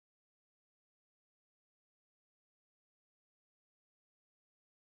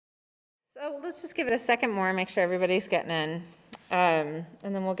So let's just give it a second more, make sure everybody's getting in, and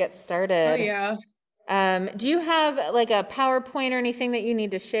then we'll get Oh started. yeah. Do you have like a PowerPoint or anything that you need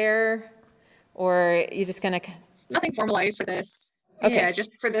to share, or you just gonna? Nothing formalized for this. Okay, Yeah,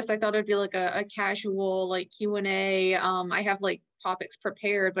 just for this, I thought it'd be like a casual like Q&A. I have like topics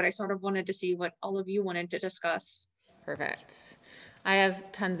prepared, but I sort of wanted to see what all of you wanted to discuss. perfect. I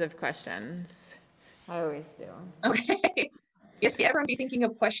have tons of questions. I always do. Okay. Yes, everyone be thinking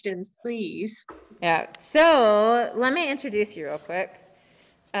of questions, please. Yeah. So let me introduce you real quick.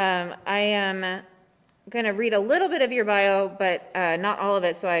 I am going to read a little bit of your bio, but not all of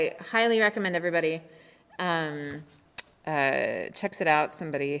it. So I highly recommend everybody checks it out.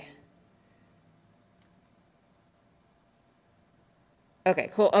 Somebody. Okay,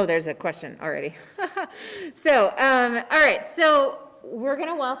 cool. Oh, there's a question already. So, all right. So we're going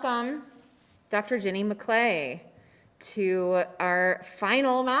to welcome Dr. Jenny Maclay to our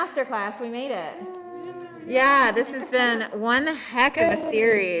final masterclass. We made it. Yeah, this has been one heck of a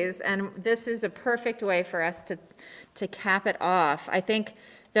series, and this is a perfect way for us to cap it off. I think,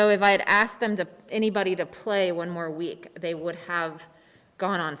 though, if I had asked anybody to play one more week, they would have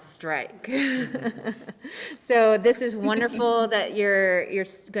gone on strike. So this is wonderful that you're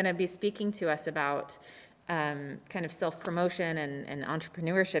going to be speaking to us about kind of self-promotion and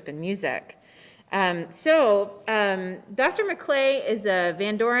entrepreneurship in music. Dr. Maclay is a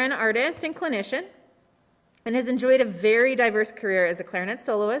Van Doren artist and clinician, and has enjoyed a very diverse career as a clarinet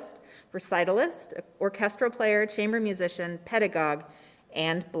soloist, recitalist, orchestral player, chamber musician, pedagogue,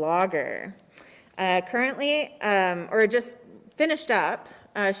 and blogger. Currently, or just finished up,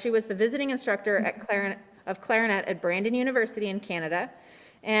 she was the visiting instructor of clarinet at Brandon University in Canada,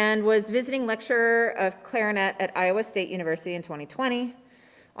 and was visiting lecturer of clarinet at Iowa State University in 2020.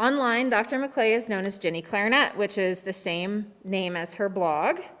 Online, Dr. Maclay is known as Jenny Clarinet, which is the same name as her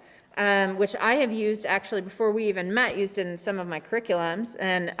blog, which I have used actually before we even met, used in some of my curriculums,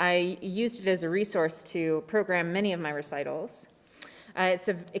 and I used it as a resource to program many of my recitals. It's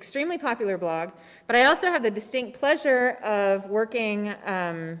an extremely popular blog, but I also have the distinct pleasure of working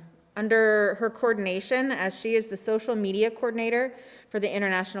under her coordination, as she is the social media coordinator for the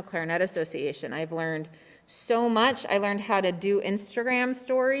International Clarinet Association. I've learned so much. I learned how to do Instagram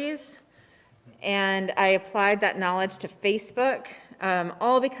stories, and I applied that knowledge to Facebook,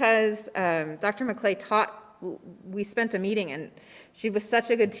 all because Dr. Maclay we spent a meeting, and she was such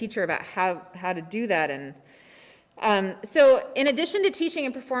a good teacher about how to do that. And so in addition to teaching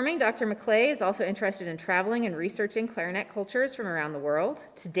and performing, Dr. Maclay is also interested in traveling and researching clarinet cultures from around the world.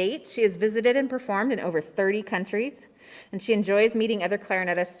 To date, she has visited and performed in over 30 countries, and she enjoys meeting other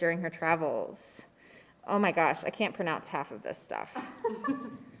clarinetists during her travels. Oh my gosh, I can't pronounce half of this stuff.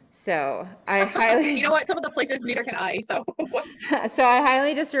 So I highly... You know what? Some of the places, neither can I, so. So I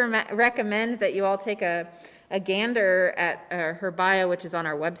highly just recommend that you all take a gander at her bio, which is on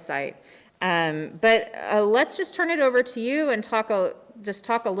our website. But let's just turn it over to you and talk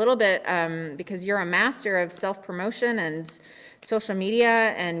a little bit, because you're a master of self-promotion and social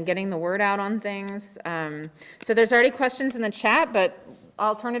media and getting the word out on things. So there's already questions in the chat, but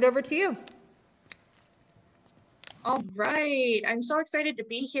I'll turn it over to you. All right. I'm so excited to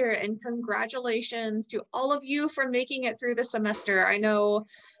be here, and congratulations to all of you for making it through the semester. I know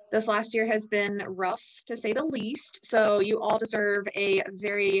this last year has been rough, to say the least, so you all deserve a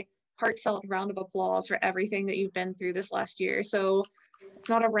very heartfelt round of applause for everything that you've been through this last year. So it's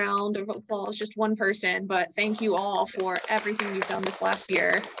not a round of applause, just one person, but thank you all for everything you've done this last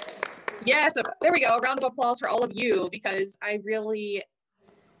year. Yeah, so there we go. A round of applause for all of you, because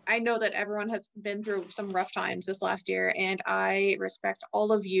I know that everyone has been through some rough times this last year, and I respect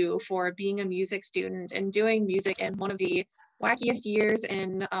all of you for being a music student and doing music in one of the wackiest years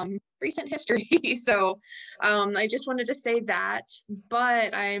in recent history. So I just wanted to say that,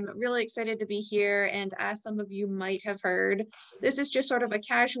 but I'm really excited to be here. And as some of you might have heard, this is just sort of a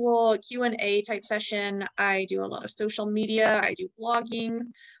casual Q&A type session. I do a lot of social media, I do blogging.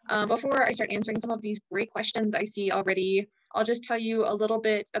 Before I start answering some of these great questions I see already, I'll just tell you a little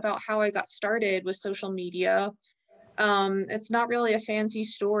bit about how I got started with social media. It's not really a fancy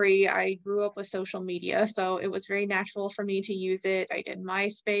story. I grew up with social media, so it was very natural for me to use it. I did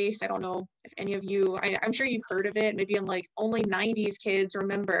MySpace. I don't know if any of you, I'm sure you've heard of it, maybe in like only 90s kids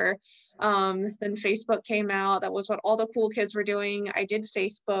remember. Then Facebook came out. That was what all the cool kids were doing. I did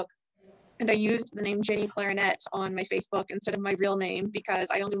Facebook. And I used the name Jenny Clarinet on my Facebook instead of my real name, because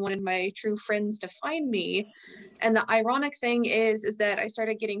I only wanted my true friends to find me. And the ironic thing is that I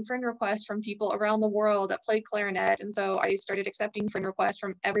started getting friend requests from people around the world that played clarinet. And so I started accepting friend requests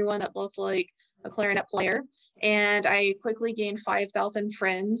from everyone that looked like a clarinet player. And I quickly gained 5,000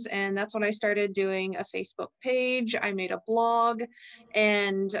 friends. And that's when I started doing a Facebook page. I made a blog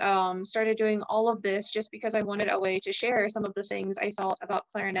and started doing all of this just because I wanted a way to share some of the things I felt about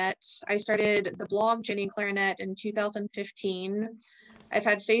clarinet. I started the blog Jenny Clarinet in 2015. I've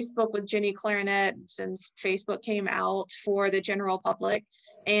had Facebook with Jenny Clarinet since Facebook came out for the general public.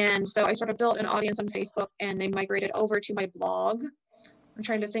 And so I sort of built an audience on Facebook and they migrated over to my blog. I'm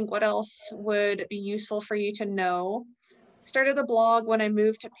trying to think what else would be useful for you to know. Started the blog when I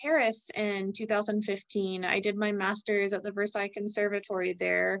moved to Paris in 2015. I did my master's at the Versailles Conservatory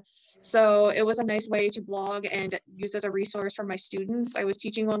there. So it was a nice way to blog and use as a resource for my students. I was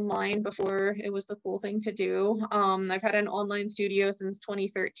teaching online before it was the cool thing to do. I've had an online studio since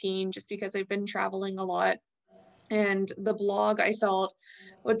 2013 just because I've been traveling a lot. And the blog I felt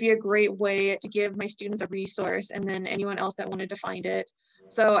would be a great way to give my students a resource and then anyone else that wanted to find it.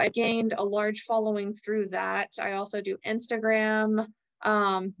 So I gained a large following through that. I also do Instagram,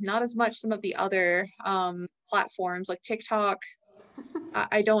 not as much some of the other platforms like TikTok.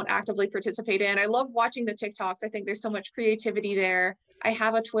 I don't actively participate in. I love watching the TikToks. I think there's so much creativity there. I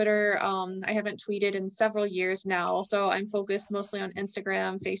have a Twitter. I haven't tweeted in several years now, so I'm focused mostly on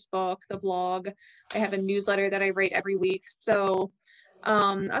Instagram, Facebook, the blog. I have a newsletter that I write every week. So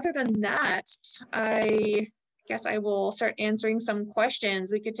other than that, I guess I will start answering some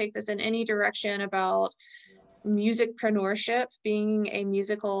questions. We could take this in any direction about musicpreneurship, being a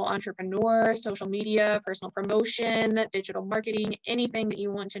musical entrepreneur, social media, personal promotion, digital marketing, anything that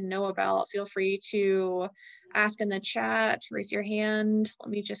you want to know about, feel free to ask in the chat, raise your hand. Let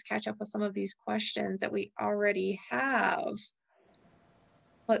me just catch up with some of these questions that we already have.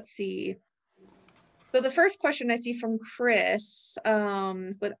 Let's see. So the first question I see from Chris,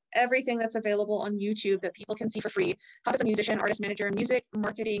 with everything that's available on YouTube that people can see for free, how does a musician, artist manager, music,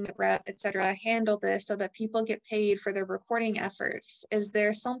 marketing rep, etc., handle this so that people get paid for their recording efforts? Is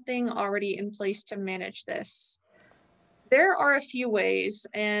there something already in place to manage this? There are a few ways,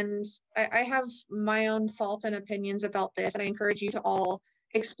 and I have my own thoughts and opinions about this, and I encourage you to all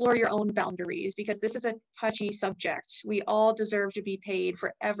explore your own boundaries because this is a touchy subject. We all deserve to be paid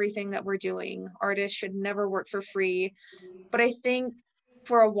for everything that we're doing. Artists should never work for free. But I think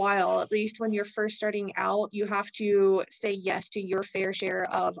for a while, at least when you're first starting out, you have to say yes to your fair share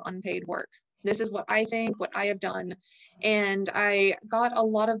of unpaid work. This is what I think, what I have done. And I got a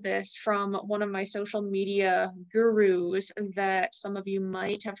lot of this from one of my social media gurus that some of you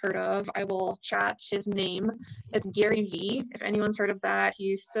might have heard of. I will chat his name. It's Gary V. If anyone's heard of that,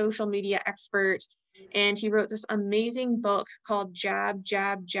 he's social media expert. And he wrote this amazing book called Jab,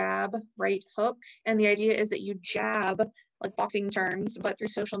 Jab, Jab, Right Hook. And the idea is that you jab, like boxing terms, but through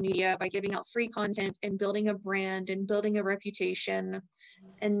social media by giving out free content and building a brand and building a reputation.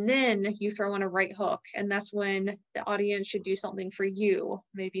 And then you throw in a right hook. And that's when the audience should do something for you.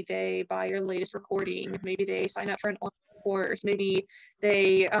 Maybe they buy your latest recording. Maybe they sign up for an online course. Maybe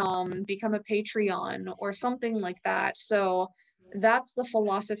they become a Patreon or something like that. So that's the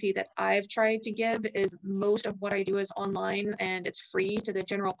philosophy that I've tried to give is most of what I do is online and it's free to the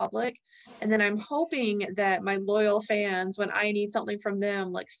general public. And then I'm hoping that my loyal fans, when I need something from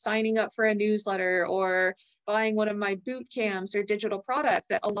them, like signing up for a newsletter or buying one of my boot camps or digital products,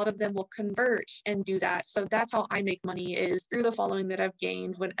 that a lot of them will convert and do that. So that's how I make money is through the following that I've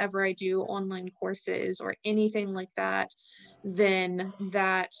gained whenever I do online courses or anything like that. Then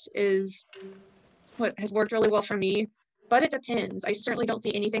that is what has worked really well for me. But it depends. I certainly don't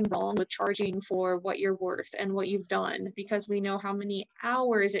see anything wrong with charging for what you're worth and what you've done because we know how many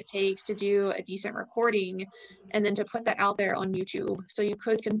hours it takes to do a decent recording and then to put that out there on YouTube. So you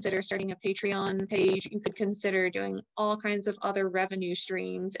could consider starting a Patreon page. You could consider doing all kinds of other revenue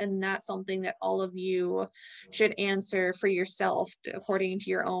streams. And that's something that all of you should answer for yourself according to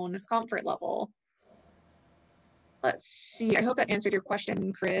your own comfort level. Let's see. I hope that answered your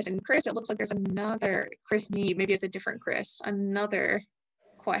question, Chris. And Chris, it looks like there's another Chris D. Maybe it's a different Chris. Another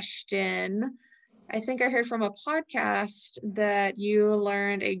question. I think I heard from a podcast that you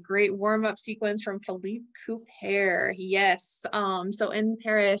learned a great warm-up sequence from Philippe Couper. Yes. So in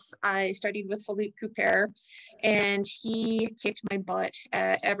Paris, I studied with Philippe Couper, and he kicked my butt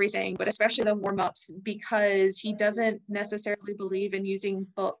at everything, but especially the warm-ups because he doesn't necessarily believe in using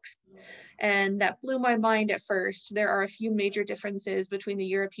books. And that blew my mind at first. There are a few major differences between the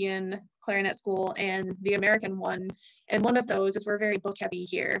European clarinet school and the American one. And one of those is we're very book heavy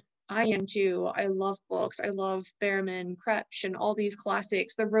here. I am too. I love books. I love Behrman, Kretsch, and all these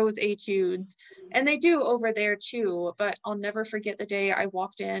classics, the Rose Etudes, and they do over there too. But I'll never forget the day I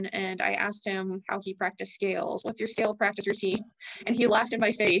walked in and I asked him how he practiced scales. What's your scale practice routine? And he laughed in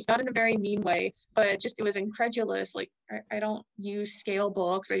my face, not in a very mean way, but just it was incredulous. Like, I don't use scale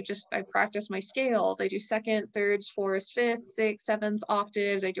books. I practice my scales. I do seconds, thirds, fourths, fifths, sixths, sevenths,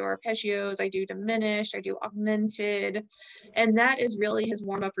 octaves. I do arpeggios. I do diminished. I do augmented. And that is really his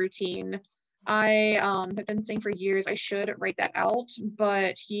warm-up routine. I have been saying for years I should write that out,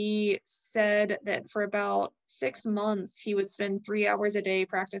 but he said that for about 6 months he would spend 3 hours a day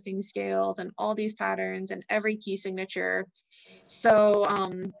practicing scales and all these patterns and every key signature. So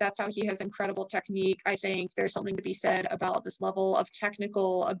that's how he has incredible technique. I think there's something to be said about this level of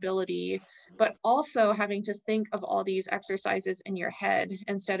technical ability, but also having to think of all these exercises in your head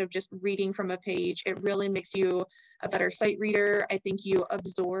instead of just reading from a page. It really makes you a better sight reader. I think you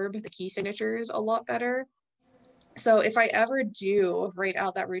absorb the key signatures a lot better. So if I ever do write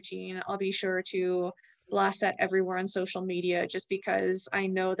out that routine, I'll be sure to blast that everywhere on social media, just because I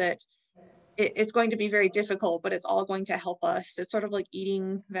know that it's going to be very difficult, but it's all going to help us. It's sort of like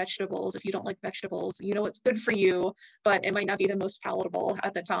eating vegetables. If you don't like vegetables, you know it's good for you, but it might not be the most palatable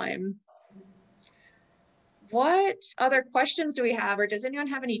at the time. What other questions do we have, or does anyone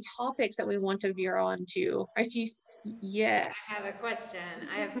have any topics that we want to veer on to? I see, yes. I have a question.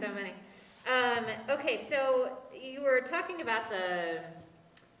 I have so many. Okay, so you were talking about the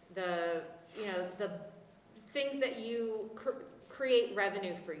things that you create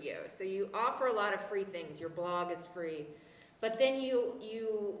revenue for you. So you offer a lot of free things. Your blog is free, but then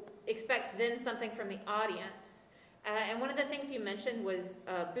you expect then something from the audience. And one of the things you mentioned was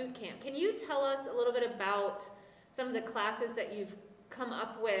boot camp. Can you tell us a little bit about some of the classes that you've come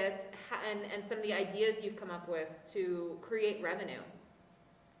up with and some of the ideas you've come up with to create revenue?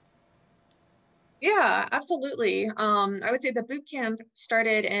 Yeah, absolutely. I would say the boot camp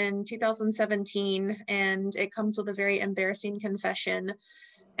started in 2017, and it comes with a very embarrassing confession.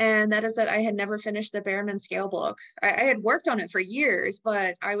 And that is that I had never finished the Behrman scale book. I had worked on it for years,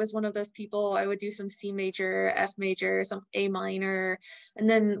 but I was one of those people. I would do some C major, F major, some A minor. And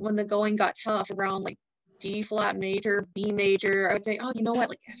then when the going got tough around like D flat major, B major, I would say, oh, you know what?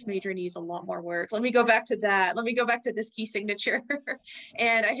 Like F major needs a lot more work. Let me go back to that. Let me go back to this key signature.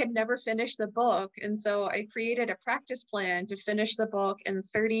 And I had never finished the book. And so I created a practice plan to finish the book in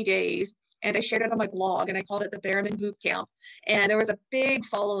 30 days. And I shared it on my blog, and I called it the Behrman Boot Camp. And there was a big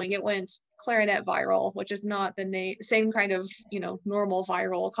following. It went clarinet viral, which is not the same kind of, normal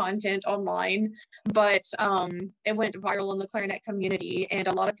viral content online, but it went viral in the clarinet community, and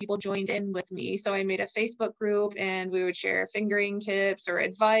a lot of people joined in with me. So I made a Facebook group, and we would share fingering tips or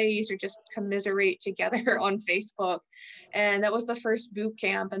advice or just commiserate together on Facebook. And that was the first boot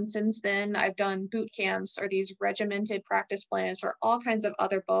camp. And since then, I've done boot camps, or these regimented practice plans for all kinds of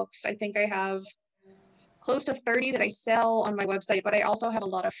other books. I think I have close to 30 that I sell on my website, but I also have a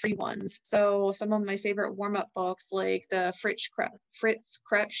lot of free ones. So some of my favorite warm-up books, like the Fritz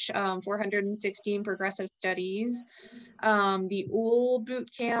Kretsch 416 Progressive Studies, the UL Boot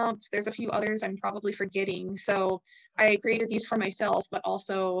Camp. There's a few others I'm probably forgetting. So I created these for myself, but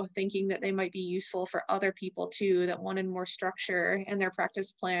also thinking that they might be useful for other people too that wanted more structure in their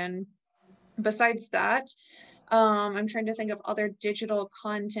practice plan. Besides that, I'm trying to think of other digital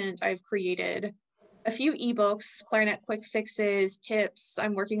content I've created. A few ebooks, clarinet quick fixes, tips.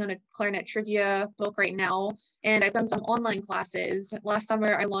 I'm working on a clarinet trivia book right now, and I've done some online classes. Last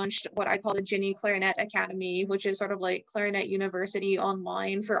summer, I launched what I call the Ginny Clarinet Academy, which is sort of like Clarinet University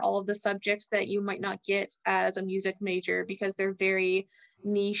online for all of the subjects that you might not get as a music major, because they're very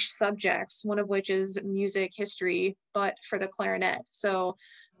niche subjects, one of which is music history, but for the clarinet. So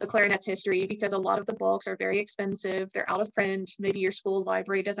the clarinet's history, because a lot of the books are very expensive, they're out of print, maybe your school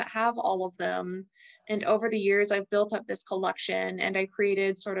library doesn't have all of them. And over the years, I've built up this collection, and I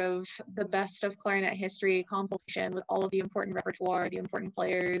created sort of the best of clarinet history compilation with all of the important repertoire, the important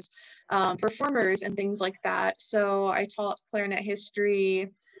players, performers, and things like that. So I taught clarinet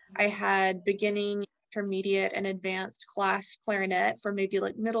history. I had beginning, intermediate, and advanced class clarinet for maybe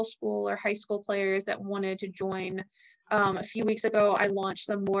like middle school or high school players that wanted to join. A few weeks ago, I launched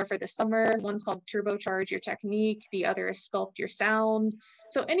some more for the summer. One's called Turbocharge Your Technique. The other is Sculpt Your Sound.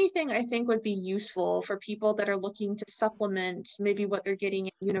 So anything I think would be useful for people that are looking to supplement maybe what they're getting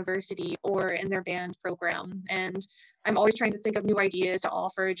in university or in their band program. And I'm always trying to think of new ideas to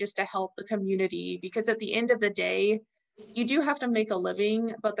offer just to help the community, because at the end of the day, you do have to make a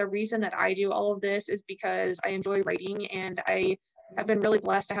living, but the reason that I do all of this is because I enjoy writing, and I I've been really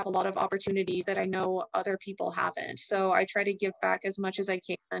blessed to have a lot of opportunities that I know other people haven't. So I try to give back as much as I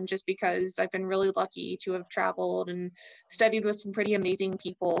can, just because I've been really lucky to have traveled and studied with some pretty amazing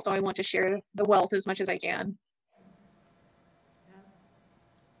people. So I want to share the wealth as much as I can.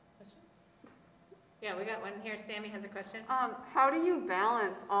 Yeah, we got one here. Sammy has a question. How do you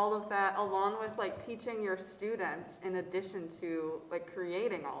balance all of that along with like teaching your students in addition to like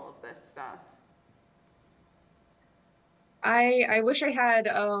creating all of this stuff? I wish I had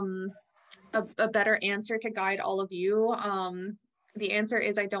a better answer to guide all of you. The answer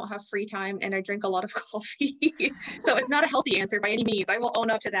is I don't have free time and I drink a lot of coffee. So it's not a healthy answer by any means. I will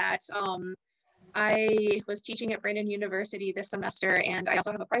own up to that. I was teaching at Brandon University this semester, and I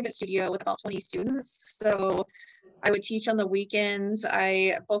also have a private studio with about 20 students. So I would teach on the weekends.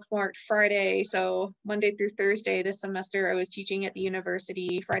 I bookmarked Friday. So Monday through Thursday this semester, I was teaching at the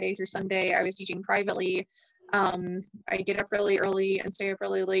university. Friday through Sunday, I was teaching privately. I get up really early and stay up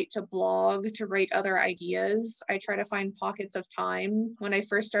really late to blog, to write other ideas. I try to find pockets of time. When I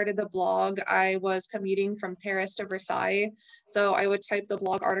first started the blog, I was commuting from Paris to Versailles. So I would type the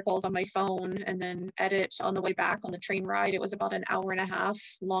blog articles on my phone and then edit on the way back on the train ride. It was about an hour and a half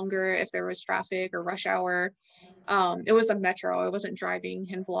longer if there was traffic or rush hour. It was a metro. I wasn't driving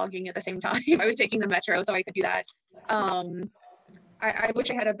and blogging at the same time. I was taking the metro so I could do that. I wish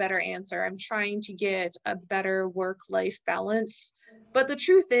I had a better answer. I'm trying to get a better work-life balance, but the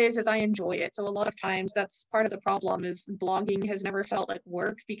truth is I enjoy it. So a lot of times that's part of the problem, is blogging has never felt like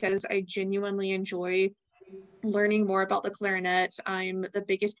work because I genuinely enjoy learning more about the clarinet. I'm the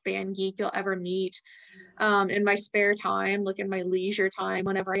biggest band geek you'll ever meet. In my spare time, like in my leisure time,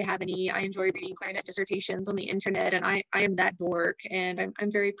 whenever I have any, I enjoy reading clarinet dissertations on the internet, and I am that dork, and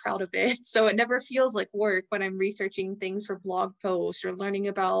I'm very proud of it. So it never feels like work when I'm researching things for blog posts or learning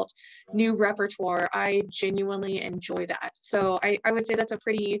about new repertoire. I genuinely enjoy that. So I would say that's a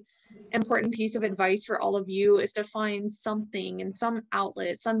pretty important piece of advice for all of you, is to find something in some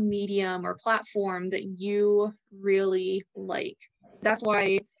outlet, some medium or platform that you really like. That's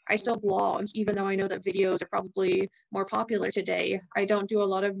why I still blog, even though I know that videos are probably more popular today. I don't do a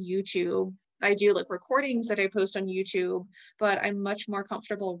lot of YouTube. I do like recordings that I post on YouTube, but I'm much more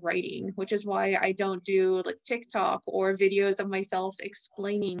comfortable writing, which is why I don't do like TikTok or videos of myself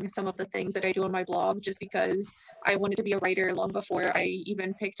explaining some of the things that I do on my blog, just because I wanted to be a writer long before I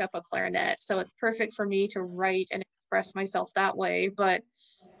even picked up a clarinet. So it's perfect for me to write and express myself that way, but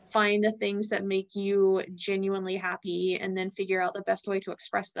find the things that make you genuinely happy and then figure out the best way to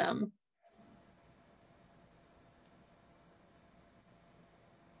express them.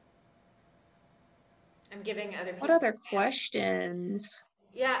 I'm giving other people. What other questions?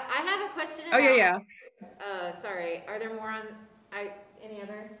 Yeah, I have a question Oh, about, yeah. sorry, are there more on, any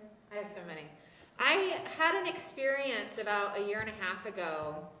others? I have so many. I had an experience about a year and a half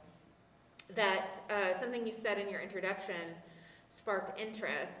ago that something you said in your introduction sparked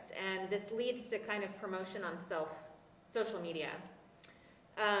interest, and this leads to kind of promotion on social media.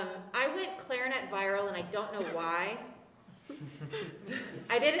 I went clarinet viral, and I don't know why.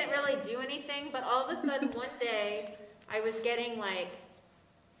 I didn't really do anything, but all of a sudden one day I was getting like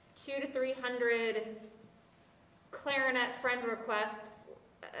 200 to 300 clarinet friend requests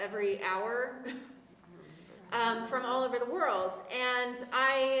every hour from all over the world, and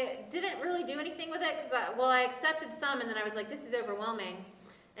I didn't really do anything with it because I accepted some, and then I was like, this is overwhelming,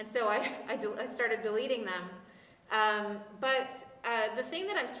 and so I started deleting them. But the thing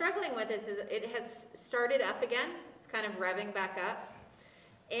that I'm struggling with is it has started up again. It's kind of revving back up.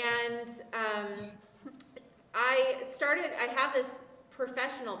 And I have this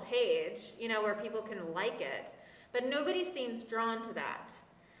professional page, where people can like it, but nobody seems drawn to that.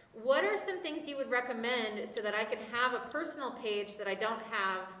 What are some things you would recommend so that I can have a personal page that I don't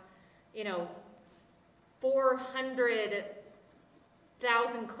have,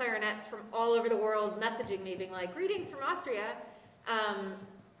 400,000 clarinets from all over the world messaging me, being like, greetings from Austria,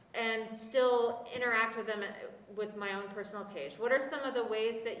 and still interact with them with my own personal page? What are some of the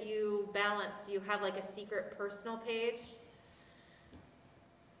ways that you balance? Do you have like a secret personal page?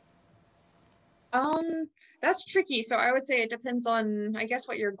 That's tricky. So I would say it depends on, I guess,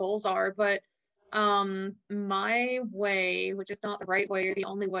 what your goals are, but my way, which is not the right way or the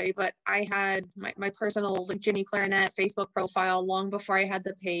only way, but I had my personal like Ginny Clarinet Facebook profile long before I had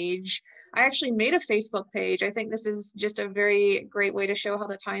the page. I actually made a Facebook page. I think this is just a very great way to show how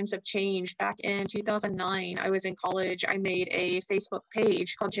the times have changed. Back in 2009, I was in college. I made a Facebook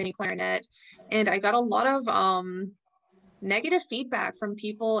page called Ginny Clarinet, and I got a lot of negative feedback from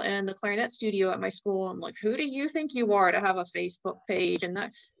people in the clarinet studio at my school. I'm like, who do you think you are to have a Facebook page? And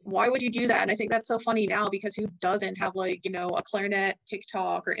that, why would you do that? And I think that's so funny now, because who doesn't have, like, you know, a clarinet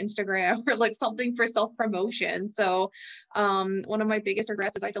TikTok or Instagram or like something for self-promotion? So one of my biggest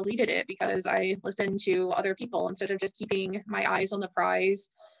regrets is I deleted it because I listened to other people instead of just keeping my eyes on the prize.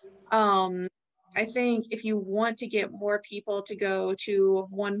 I think if you want to get more people to go to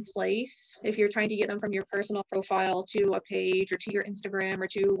one place, if you're trying to get them from your personal profile to a page or to your Instagram or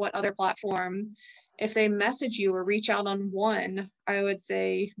to what other platform, if they message you or reach out on one, I would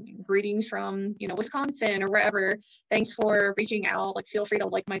say greetings from, you know, Wisconsin or wherever. Thanks for reaching out. Like, feel free to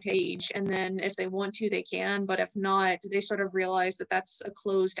like my page. And then if they want to, they can. But if not, they sort of realize that that's a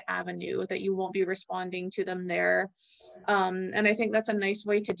closed avenue, that you won't be responding to them there. And I think that's a nice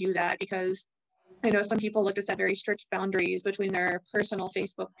way to do that, because I know some people like to set very strict boundaries between their personal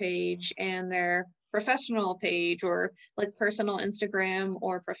Facebook page and their professional page, or like personal Instagram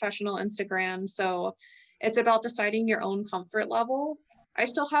or professional Instagram. So it's about deciding your own comfort level. I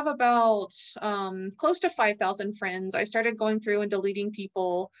still have about close to 5,000 friends. I started going through and deleting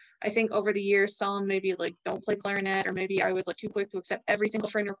people. I think over the years, some maybe like don't play clarinet, or maybe I was like too quick to accept every single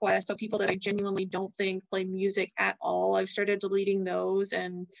friend request. So people that I genuinely don't think play music at all, I've started deleting those,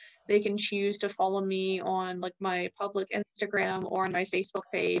 and they can choose to follow me on like my public Instagram or on my Facebook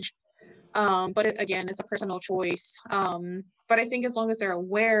page. But again, it's a personal choice. But I think as long as they're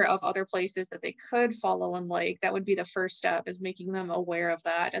aware of other places that they could follow and like, that would be the first step, is making them aware of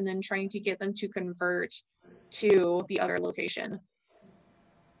that and then trying to get them to convert to the other location.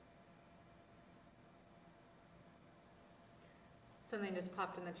 Something just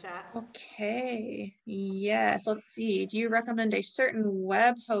popped in the chat. Okay, yes, let's see. Do you recommend a certain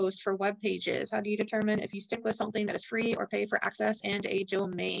web host for web pages? How do you determine if you stick with something that is free or pay for access and a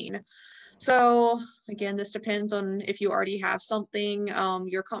domain? So again, this depends on if you already have something,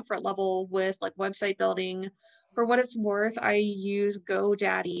 your comfort level with like website building. For what it's worth, I use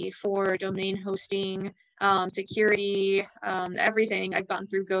GoDaddy for domain hosting, security, everything. I've gotten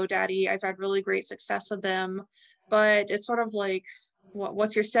through GoDaddy. I've had really great success with them, but it's sort of like,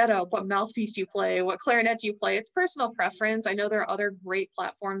 what's your setup? What mouthpiece do you play? What clarinet do you play? It's personal preference. I know there are other great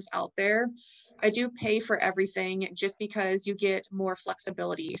platforms out there. I do pay for everything just because you get more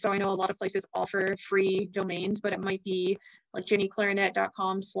flexibility. So I know a lot of places offer free domains, but it might be like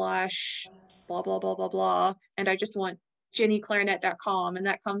jennyclarinet.com slash blah, blah, blah, blah, blah. And I just want jennyclarinet.com, and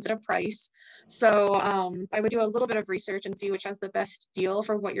that comes at a price. So I would do a little bit of research and see which has the best deal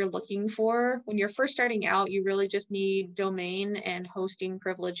for what you're looking for. When you're first starting out, you really just need domain and hosting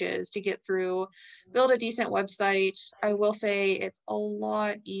privileges to get through, build a decent website. I will say it's a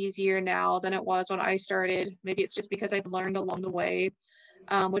lot easier now than it was when I started. Maybe it's just because I've learned along the way.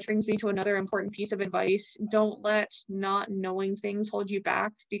 Which brings me to another important piece of advice. Don't let not knowing things hold you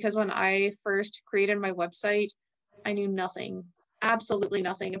back, because when I first created my website, I knew nothing, absolutely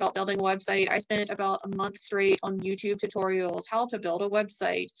nothing about building a website. I spent about a month straight on YouTube tutorials, how to build a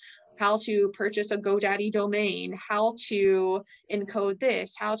website, how to purchase a GoDaddy domain, how to encode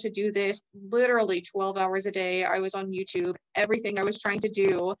this, how to do this. Literally 12 hours a day, I was on YouTube. Everything I was trying to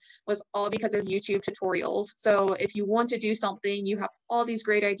do was all because of YouTube tutorials. So if you want to do something, you have all these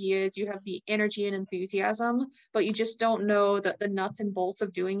great ideas, you have the energy and enthusiasm, but you just don't know the nuts and bolts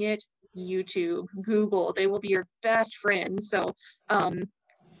of doing it. YouTube, Google, they will be your best friends. So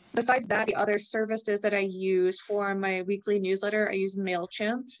besides that, the other services that I use for my weekly newsletter, I use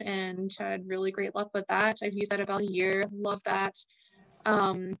MailChimp and had really great luck with that. I've used that about a year, love that.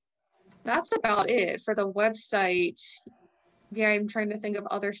 That's about it for the website. Yeah, I'm trying to think of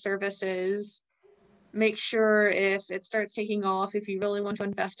other services. Make sure if it starts taking off, if you really want to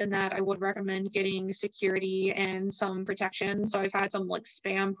invest in that, I would recommend getting security and some protection. So I've had some like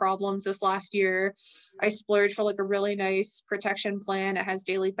spam problems this last year. I splurged for like a really nice protection plan. It has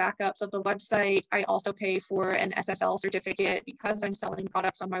daily backups of the website. I also pay for an SSL certificate because I'm selling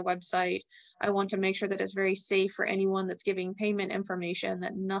products on my website. I want to make sure that it's very safe for anyone that's giving payment information,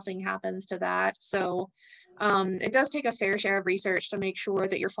 that nothing happens to that. So it does take a fair share of research to make sure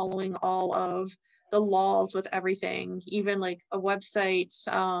that you're following all of the laws with everything. Even like a website,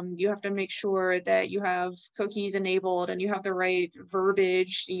 you have to make sure that you have cookies enabled and you have the right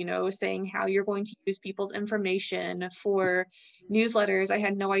verbiage, you know, saying how you're going to use people's information. For newsletters, I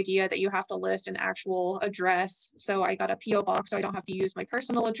had no idea that you have to list an actual address. So I got a PO box, so I don't have to use my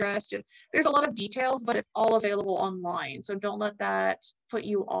personal address. There's a lot of details, but it's all available online. So don't let that put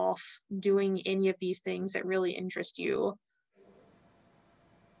you off doing any of these things that really interest you.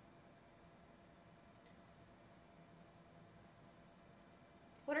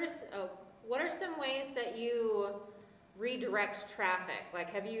 What are some ways that you redirect traffic?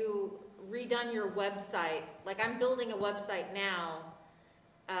 Like, have you redone your website? Like, I'm building a website now,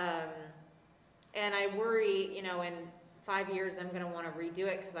 and I worry, you know, in 5 years I'm gonna wanna redo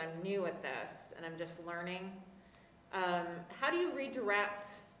it because I'm new at this and I'm just learning. How do you redirect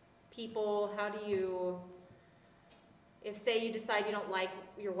people? How do you, if say you decide you don't like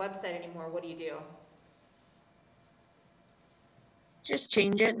your website anymore, what do you do? Just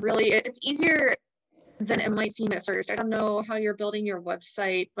change it. Really, it's easier than it might seem at first. I don't know how you're building your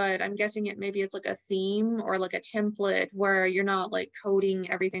website, but I'm guessing maybe it's like a theme or like a template where you're not like coding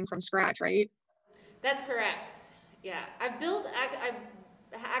everything from scratch, right? That's correct. Yeah, I've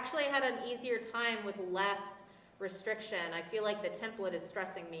actually had an easier time with less restriction. I feel like the template is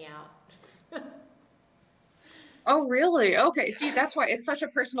stressing me out. Oh, really? Okay. See, that's why it's such a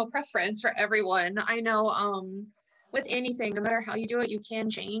personal preference for everyone. I know, with anything, no matter how you do it, you can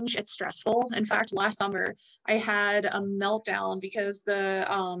change. It's stressful. In fact, last summer I had a meltdown because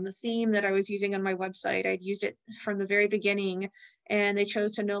the theme that I was using on my website, I'd used it from the very beginning, and they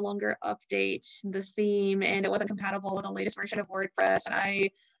chose to no longer update the theme, and it wasn't compatible with the latest version of WordPress. And I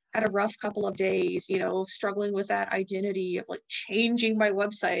had a rough couple of days, you know, struggling with that identity of like changing my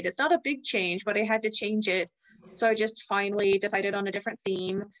website. It's not a big change, but I had to change it. So I just finally decided on a different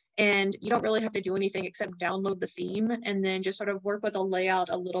theme, and you don't really have to do anything except download the theme and then just sort of work with the layout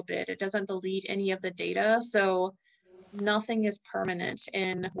a little bit. It doesn't delete any of the data. So nothing is permanent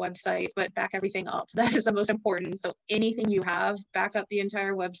in websites, but back everything up. That is the most important. So anything you have, back up the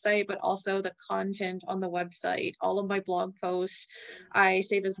entire website, but also the content on the website. All of my blog posts, I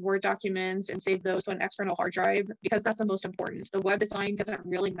save as Word documents and save those to an external hard drive because that's the most important. The web design doesn't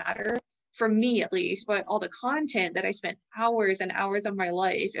really matter for me at least, but all the content that I spent hours and hours of my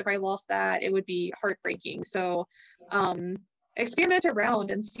life, if I lost that, it would be heartbreaking. So experiment around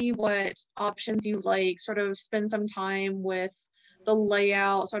and see what options you like, sort of spend some time with the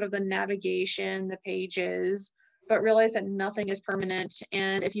layout, sort of the navigation, the pages, but realize that nothing is permanent.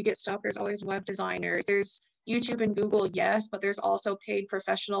 And if you get stuck, there's always web designers. There's YouTube and Google, yes, but there's also paid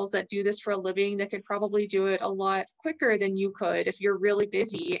professionals that do this for a living that could probably do it a lot quicker than you could if you're really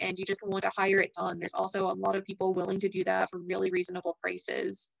busy and you just want to hire it done. There's also a lot of people willing to do that for really reasonable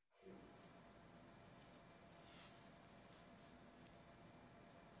prices.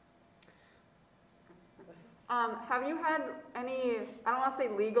 Have you had any, I don't want to say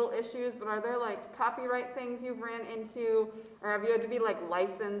legal issues, but are there like copyright things you've ran into, or have you had to be like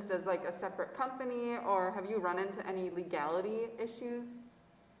licensed as like a separate company, or have you run into any legality issues?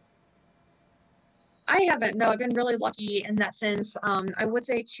 I haven't. No, I've been really lucky in that sense. I would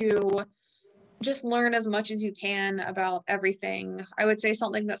say to just learn as much as you can about everything. I would say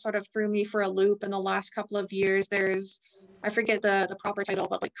something that sort of threw me for a loop in the last couple of years. I forget the proper title,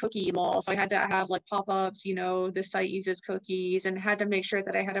 but like cookie law. So I had to have like pop-ups, you know, this site uses cookies, and had to make sure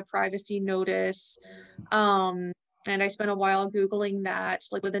that I had a privacy notice. And I spent a while Googling that,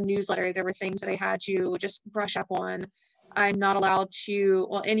 like with a newsletter, there were things that I had to just brush up on. I'm not allowed to,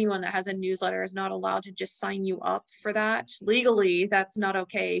 well, anyone that has a newsletter is not allowed to just sign you up for that. Legally, that's not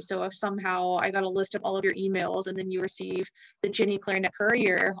okay. So if somehow I got a list of all of your emails and then you receive the Jenny Clarinet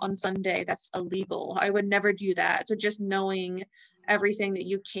Courier on Sunday, that's illegal. I would never do that. So just knowing everything that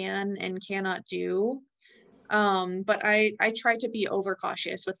you can and cannot do. But I try to be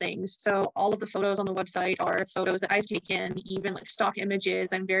overcautious with things. So all of the photos on the website are photos that I've taken, even like stock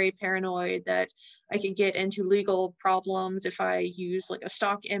images. I'm very paranoid that I could get into legal problems if I use like a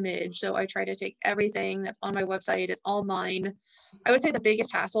stock image. So I try to take everything that's on my website. It's all mine. I would say the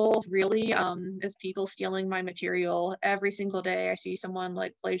biggest hassle really is people stealing my material. Every single day I see someone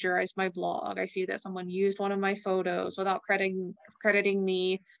like plagiarize my blog. I see that someone used one of my photos without crediting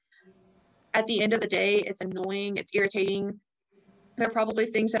me. At the end of the day, it's annoying, it's irritating. There are probably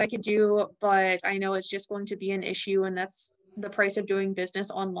things that I could do, but I know it's just going to be an issue, and that's the price of doing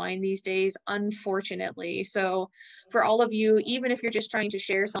business online these days, unfortunately. So for all of you, even if you're just trying to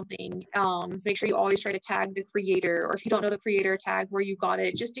share something, make sure you always try to tag the creator, or if you don't know the creator, tag where you got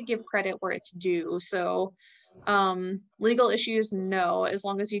it, just to give credit where it's due. So legal issues, no, as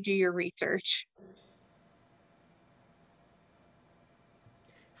long as you do your research.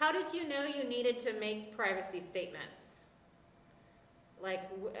 How did you know you needed to make privacy statements? Like,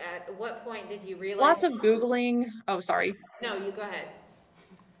 at what point did you realize? Lots of Googling. Oh, sorry. No, you go ahead.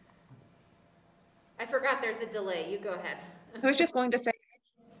 I forgot there's a delay. You go ahead. I was just going to say,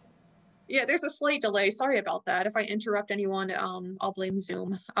 yeah, there's a slight delay. Sorry about that. If I interrupt anyone, I'll blame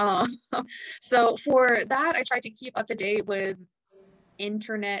Zoom. So for that, I tried to keep up to date with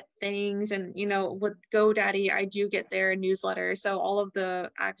internet things. And, you know, with GoDaddy, I do get their newsletter. So all of the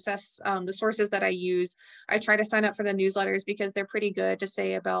access, the sources that I use, I try to sign up for the newsletters because they're pretty good to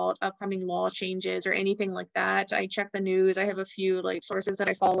say about upcoming law changes or anything like that. I check the news. I have a few like sources that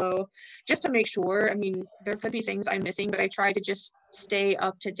I follow just to make sure. I mean, there could be things I'm missing, but I try to just stay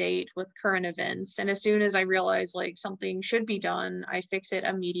up to date with current events. And as soon as I realize like something should be done, I fix it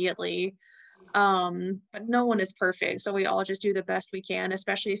immediately. But no one is perfect, so we all just do the best we can,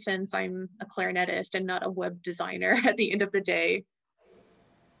 especially since I'm a clarinetist and not a web designer at the end of the day.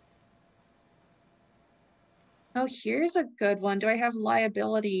 Oh, here's a good one. Do I have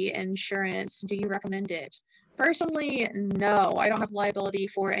liability insurance? Do you recommend it? Personally, no, I don't have liability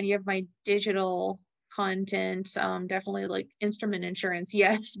for any of my digital content. Definitely like instrument insurance,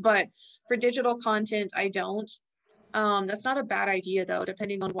 yes, but for digital content, I don't. That's not a bad idea though,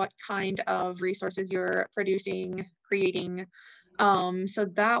 depending on what kind of resources you're producing, creating. So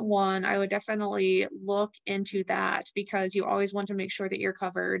that one, I would definitely look into that because you always want to make sure that you're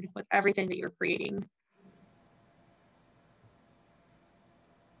covered with everything that you're creating.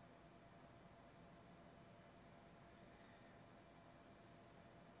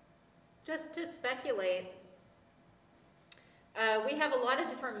 Just to speculate, we have a lot of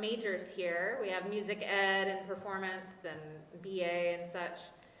different majors here. We have music ed and performance and BA and such.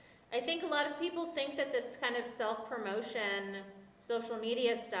 I think a lot of people think that this kind of self-promotion, social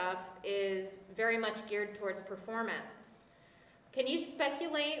media stuff is very much geared towards performance. Can you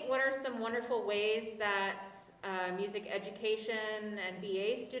speculate what are some wonderful ways that music education and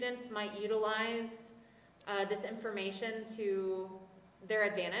BA students might utilize this information to their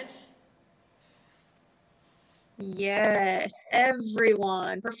advantage? Yes,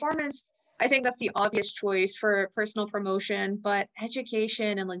 everyone. Performance, I think that's the obvious choice for personal promotion, but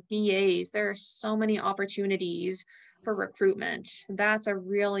education and like BAs, there are so many opportunities for recruitment. That's a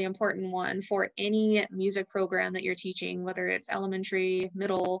really important one for any music program that you're teaching, whether it's elementary,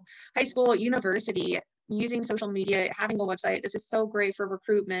 middle, high school, university. Using social media, having a website, this is so great for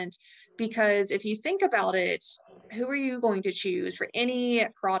recruitment because if you think about it, who are you going to choose for any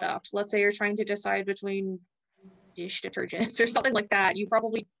product? Let's say you're trying to decide between dish detergents or something like that. You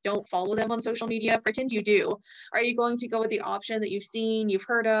probably don't follow them on social media. Pretend you do. Are you going to go with the option that you've seen, you've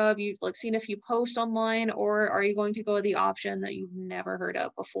heard of, you've like seen a few posts online, or are you going to go with the option that you've never heard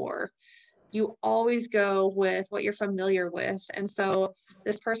of before? You always go with what you're familiar with. And so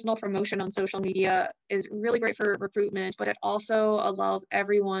this personal promotion on social media is really great for recruitment, but it also allows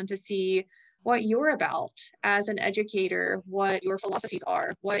everyone to see what you're about as an educator, what your philosophies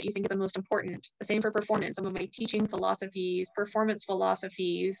are, what you think is the most important. The same for performance. Some of my teaching philosophies, performance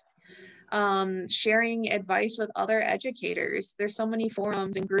philosophies, sharing advice with other educators. There's so many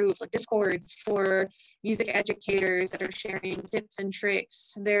forums and groups like Discords for music educators that are sharing tips and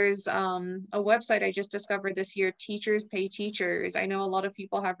tricks. There's a website I just discovered this year, Teachers Pay Teachers. I know a lot of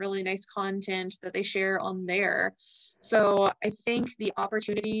people have really nice content that they share on there. So I think the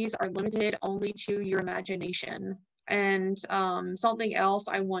opportunities are limited only to your imagination. And something else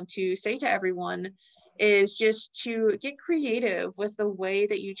I want to say to everyone is just to get creative with the way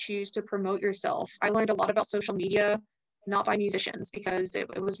that you choose to promote yourself. I learned a lot about social media, not by musicians, because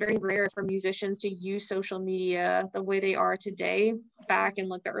it was very rare for musicians to use social media the way they are today, back in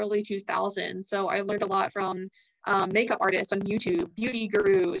like the early 2000s. So I learned a lot from makeup artists on YouTube, beauty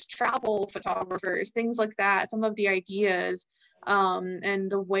gurus, travel photographers, things like that, some of the ideas and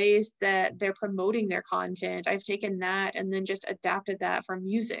the ways that they're promoting their content. I've taken that and then just adapted that for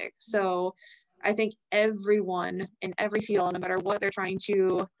music. So I think everyone in every field, no matter what they're trying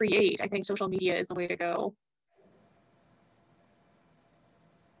to create, I think social media is the way to go.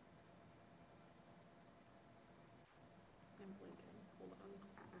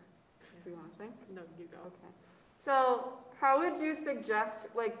 Do you want to think? No, you go. Okay. So how would you suggest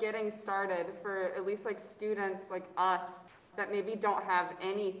like getting started for at least like students like us that maybe don't have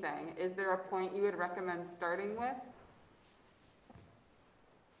anything? Is there a point you would recommend starting with?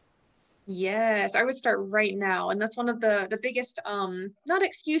 Yes, I would start right now. And that's one of the biggest, not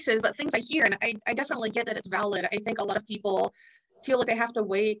excuses, but things I hear. And I definitely get that it's valid. I think a lot of people feel like they have to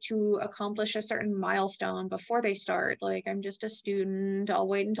wait to accomplish a certain milestone before they start. Like, I'm just a student. I'll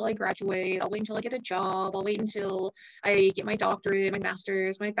wait until I graduate. I'll wait until I get a job. I'll wait until I get my doctorate, my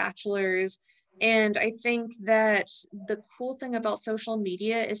master's, my bachelor's. And I think that the cool thing about social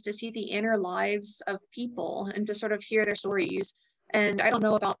media is to see the inner lives of people and to sort of hear their stories. And I don't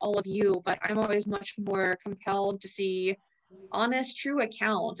know about all of you, but I'm always much more compelled to see honest, true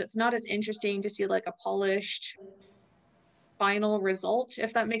accounts. It's not as interesting to see like a polished final result,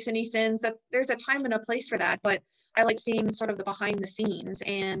 if that makes any sense. There's a time and a place for that, but I like seeing sort of the behind the scenes.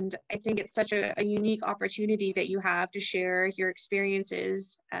 And I think it's such a unique opportunity that you have to share your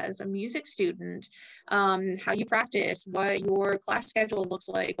experiences as a music student, how you practice, what your class schedule looks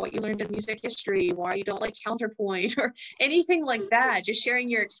like, what you learned in music history, why you don't like counterpoint or anything like that. Just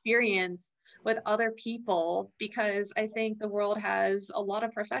sharing your experience with other people, because I think the world has a lot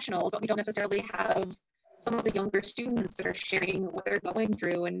of professionals, but we don't necessarily have some of the younger students that are sharing what they're going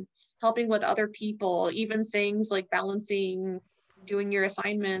through and helping with other people, even things like balancing doing your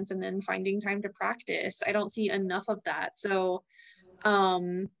assignments and then finding time to practice. I don't see enough of that. So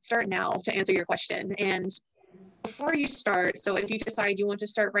start now, to answer your question. And before you start, so if you decide you want to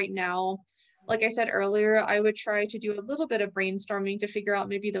start right now, like I said earlier, I would try to do a little bit of brainstorming to figure out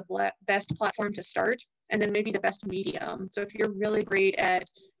maybe the best platform to start, and then maybe the best medium. So if you're really great at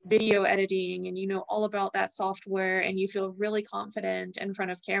video editing and you know all about that software and you feel really confident in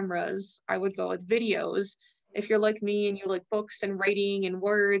front of cameras, I would go with videos. If you're like me and you like books and writing and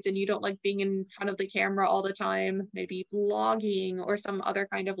words and you don't like being in front of the camera all the time, maybe blogging or some other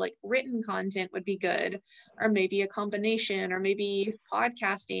kind of like written content would be good, or maybe a combination, or maybe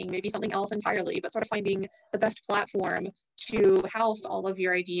podcasting, maybe something else entirely, but sort of finding the best platform to house all of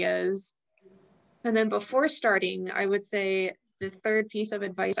your ideas. And then before starting, I would say the third piece of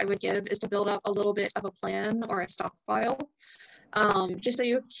advice I would give is to build up a little bit of a plan or a stockpile, just so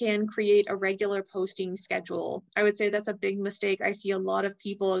you can create a regular posting schedule. I would say that's a big mistake. I see a lot of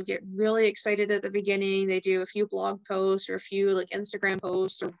people get really excited at the beginning. They do a few blog posts or a few like Instagram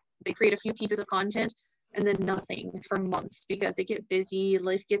posts, or they create a few pieces of content and then nothing for months because they get busy,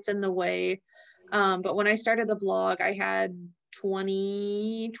 life gets in the way. But when I started the blog, I had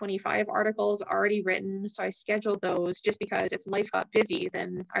 25 articles already written. So I scheduled those just because if life got busy,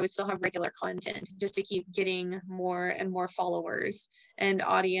 then I would still have regular content just to keep getting more and more followers and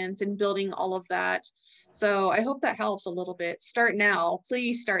audience and building all of that. So I hope that helps a little bit. Start now.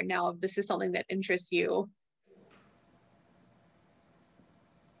 Please start now if this is something that interests you.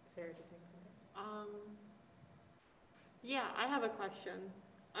 Sarah, do you think something? Yeah, I have a question.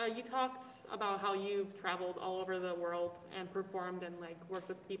 You talked about how you've traveled all over the world and performed and like worked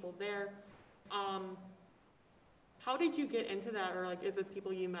with people there. How did you get into that? Or like, is it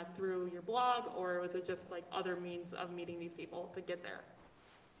people you met through your blog, or was it just like other means of meeting these people to get there?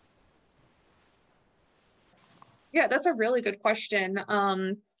 Yeah, that's a really good question.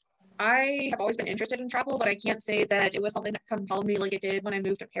 I have always been interested in travel, but I can't say that it was something that compelled me like it did when I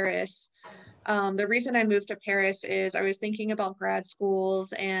moved to Paris. The reason I moved to Paris is I was thinking about grad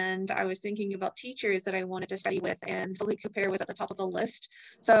schools and I was thinking about teachers that I wanted to study with, and Philippe Couper was at the top of the list.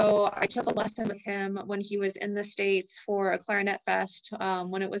 So I took a lesson with him when he was in the States for a clarinet fest,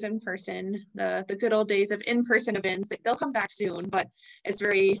 when it was in person, the good old days of in-person events. They'll come back soon, but it's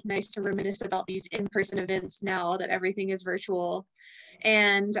very nice to reminisce about these in-person events now that everything is virtual.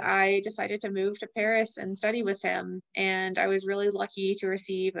 And I decided to move to Paris and study with him. And I was really lucky to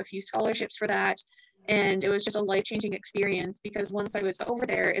receive a few scholarships for that. And it was just a life-changing experience, because once I was over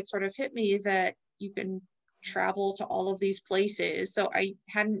there, it sort of hit me that you can travel to all of these places. So I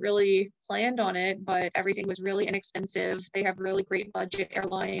hadn't really planned on it, but everything was really inexpensive. They have really great budget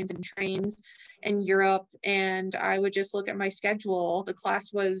airlines and trains in Europe. And I would just look at my schedule. The class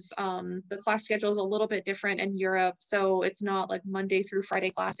schedule is a little bit different in Europe. So it's not like Monday through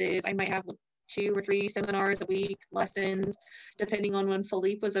Friday classes. I might have 2 or 3 seminars a week, lessons, depending on when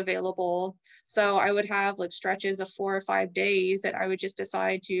Philippe was available. So I would have like stretches of 4 or 5 days that I would just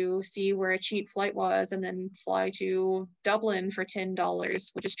decide to see where a cheap flight was and then fly to Dublin for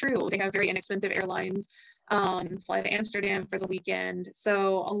 $10, which is true. They have very inexpensive airlines, fly to Amsterdam for the weekend.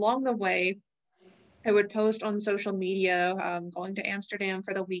 So along the way, I would post on social media, going to Amsterdam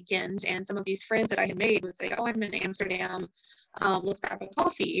for the weekend, and some of these friends that I had made would say, oh, I'm in Amsterdam, let's grab a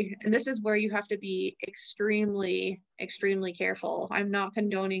coffee. And this is where you have to be extremely, extremely careful. I'm not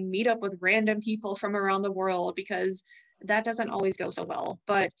condoning meet up with random people from around the world, because that doesn't always go so well.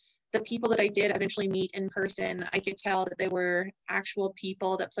 But the people that I did eventually meet in person, I could tell that they were actual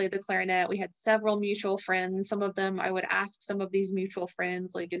people that played the clarinet. We had several mutual friends. Some of them, I would ask some of these mutual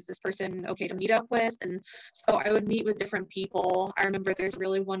friends, like, is this person okay to meet up with? And so I would meet with different people. I remember there's a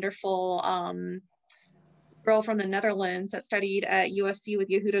really wonderful girl from the Netherlands that studied at USC with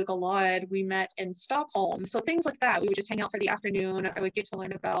Yehuda Galad. We met in Stockholm. So things like that. We would just hang out for the afternoon. I would get to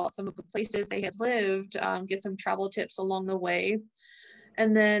learn about some of the places they had lived, get some travel tips along the way.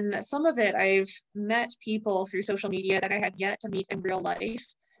 And then some of it, I've met people through social media that I had yet to meet in real life.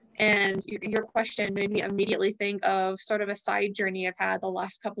 And your question made me immediately think of sort of a side journey I've had the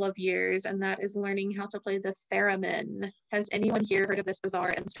last couple of years, and that is learning how to play the theremin. Has anyone here heard of this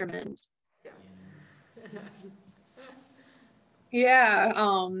bizarre instrument?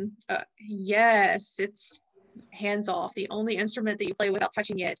 Yeah, yes, it's hands off, the only instrument that you play without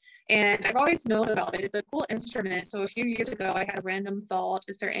touching it. And I've always known about it. It's a cool instrument. So a few years ago, I had a random thought,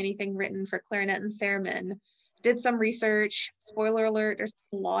 is there anything written for clarinet and theremin? Did some research, spoiler alert, there's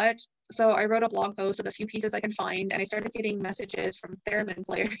a lot. So I wrote a blog post with a few pieces I can find, and I started getting messages from theremin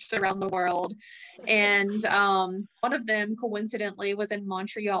players around the world. And one of them, coincidentally, was in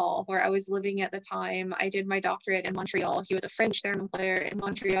Montreal, where I was living at the time. I did my doctorate in Montreal. He was a French theremin player in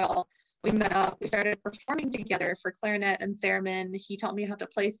Montreal. We met up, we started performing together for clarinet and theremin. He taught me how to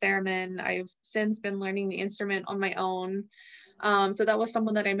play theremin. I've since been learning the instrument on my own. So that was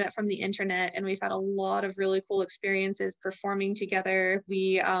someone that I met from the internet, and we've had a lot of really cool experiences performing together.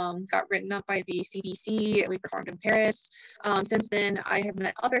 We got written up by the CDC. We performed in Paris. Since then, I have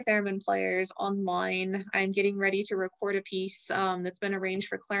met other theremin players online. I'm getting ready to record a piece that's been arranged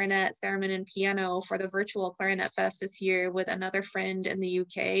for clarinet, theremin, and piano for the virtual Clarinet Fest this year with another friend in the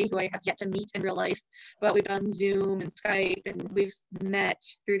UK who I have yet to meet in real life, but we've done Zoom and Skype, and we've met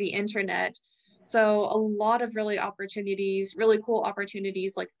through the internet. So a lot of really cool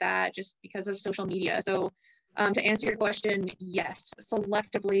opportunities like that, just because of social media. So to answer your question, yes,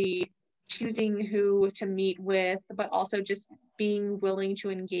 selectively choosing who to meet with, but also just being willing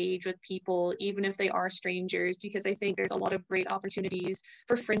to engage with people, even if they are strangers, because I think there's a lot of great opportunities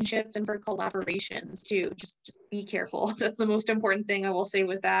for friendships and for collaborations too. Just be careful. That's the most important thing I will say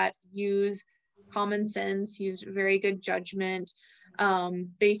with that. Use common sense, use very good judgment,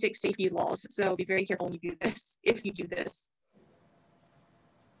 basic safety laws. So be very careful when you do this, if you do this.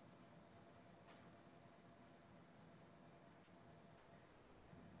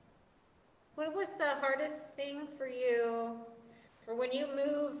 What was the hardest thing for you, or when you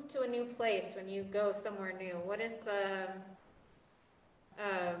move to a new place, when you go somewhere new, what is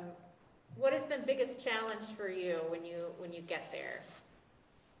the biggest challenge for you when you get there?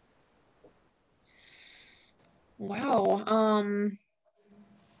 Wow.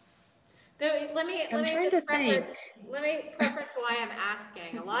 Let me I'm trying to think. preference why I'm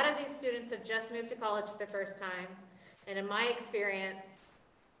asking. A lot of these students have just moved to college for the first time, and in my experience,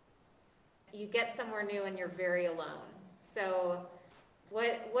 you get somewhere new and you're very alone. So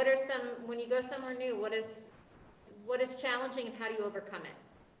what are some, when you go somewhere new, what is challenging and how do you overcome it?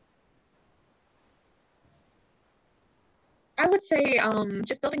 I would say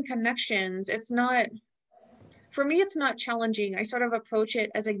just building connections. For me, it's not challenging. I sort of approach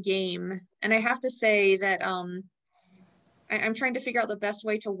it as a game. And I have to say that I'm trying to figure out the best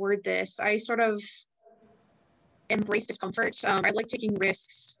way to word this. I sort of embrace discomfort. I like taking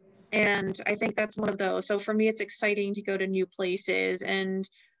risks. And I think that's one of those. So for me, it's exciting to go to new places, and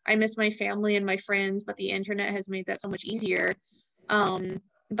I miss my family and my friends, but the internet has made that so much easier.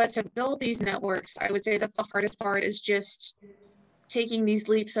 But to build these networks, I would say that's the hardest part, is just taking these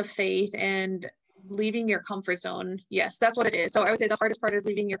leaps of faith and leaving your comfort zone. Yes, that's what it is. So I would say the hardest part is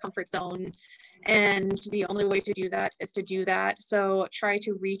leaving your comfort zone. And the only way to do that is to do that. So try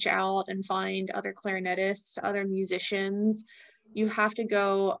to reach out and find other clarinetists, other musicians. You have to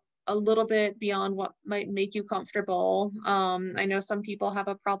go a little bit beyond what might make you comfortable. I know some people have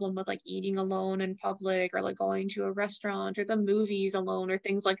a problem with like eating alone in public, or like going to a restaurant or the movies alone or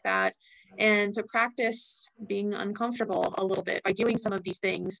things like that. And to practice being uncomfortable a little bit by doing some of these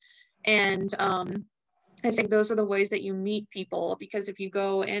things. And I think those are the ways that you meet people, because if you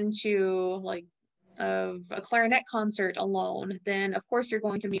go into like a clarinet concert alone, then of course you're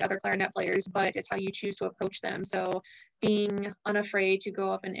going to meet other clarinet players, but it's how you choose to approach them. So being unafraid to go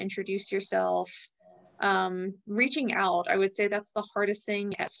up and introduce yourself, reaching out, I would say that's the hardest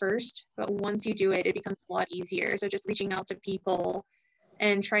thing at first, but once you do it, it becomes a lot easier. So just reaching out to people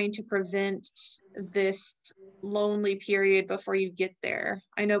and trying to prevent this lonely period before you get there.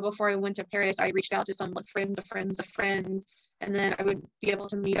 I know before I went to Paris, I reached out to some like friends of friends of friends, and then I would be able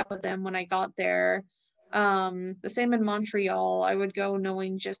to meet up with them when I got there. The same in Montreal. I would go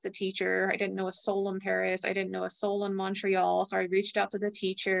knowing just the teacher. I didn't know a soul in Paris. I didn't know a soul in Montreal. So I reached out to the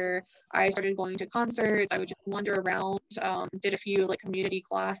teacher. I started going to concerts. I would just wander around, did a few like community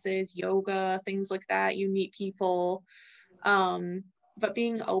classes, yoga, things like that. You meet people. But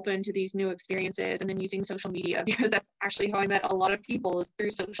being open to these new experiences, and then using social media, because that's actually how I met a lot of people, is through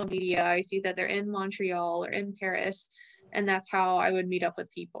social media. I see that they're in Montreal or in Paris, and that's how I would meet up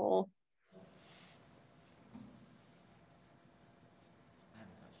with people. I have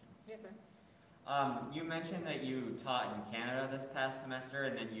a question. You mentioned that you taught in Canada this past semester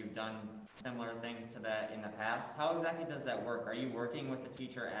and then you've done similar things to that in the past. How exactly does that work? Are you working with the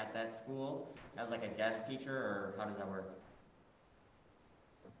teacher at that school as like a guest teacher, or how does that work?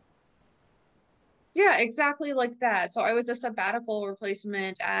 Yeah, exactly like that. So I was a sabbatical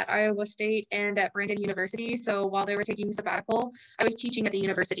replacement at Iowa State and at Brandon University. So while they were taking sabbatical, I was teaching at the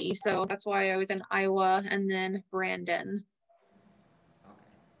university. So that's why I was in Iowa and then Brandon, Okay.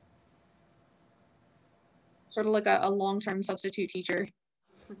 sort of like a long-term substitute teacher.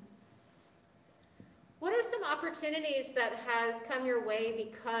 What are some opportunities that has come your way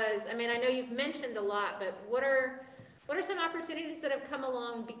because, I mean, I know you've mentioned a lot, but what are some opportunities that have come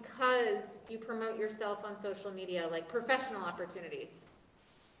along because you promote yourself on social media, like professional opportunities?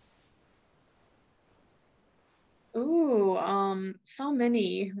 Ooh, so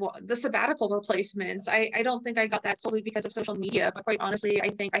many. Well, the sabbatical replacements. I don't think I got that solely because of social media, but quite honestly, I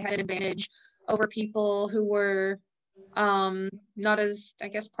think I had an advantage over people who were not as, I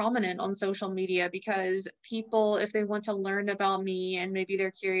guess, prominent on social media, because people, if they want to learn about me and maybe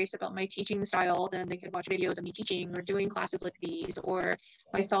they're curious about my teaching style, then they could watch videos of me teaching or doing classes like these, or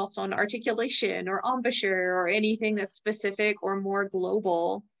my thoughts on articulation or embouchure or anything that's specific or more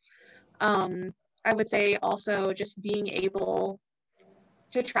global. um I would say also just being able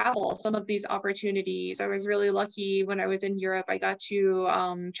to travel some of these opportunities. I was really lucky when I was in Europe. I got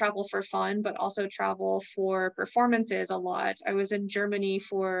to travel for fun, but also travel for performances a lot. I was in Germany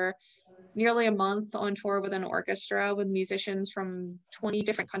for nearly a month on tour with an orchestra with musicians from 20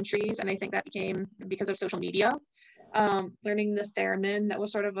 different countries. And I think that became because of social media. Learning the theremin, that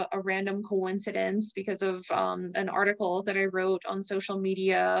was sort of a random coincidence because of an article that I wrote on social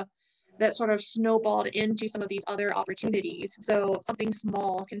media that sort of snowballed into some of these other opportunities. So something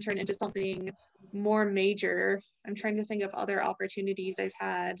small can turn into something more major. I'm trying to think of other opportunities I've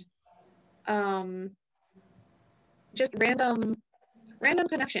had. Um, just random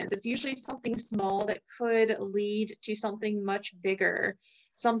connections. It's usually something small that could lead to something much bigger.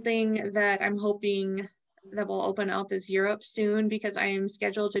 Something that I'm hoping that will open up is Europe soon, because I am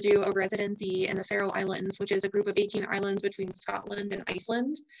scheduled to do a residency in the Faroe Islands, which is a group of 18 islands between Scotland and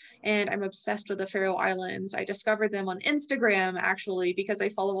Iceland. And I'm obsessed with the Faroe Islands. I discovered them on Instagram actually because I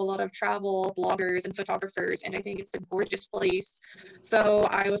follow a lot of travel bloggers and photographers, and I think it's a gorgeous place. So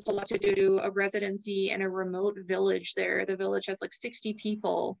I was selected to do a residency in a remote village there. The village has like 60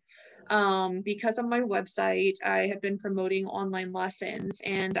 people. Because of my website, I have been promoting online lessons,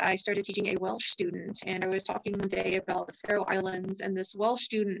 and I started teaching a Welsh student. And I was talking one day about the Faroe Islands, and this Welsh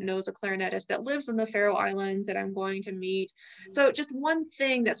student knows a clarinetist that lives in the Faroe Islands that I'm going to meet. So just one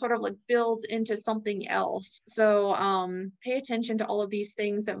thing that sort of like builds into something else. So pay attention to all of these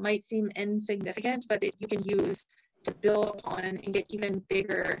things that might seem insignificant, but that you can use to build upon and get even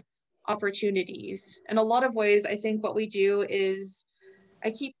bigger opportunities. In a lot of ways, I think what we do is, I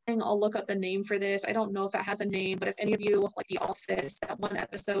keep saying I'll look up the name for this. I don't know if it has a name, but if any of you like The Office, that one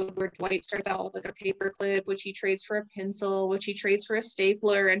episode where Dwight starts out with like a paper clip, which he trades for a pencil, which he trades for a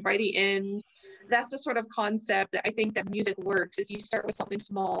stapler, and by the end, that's a sort of concept that I think that music works, is you start with something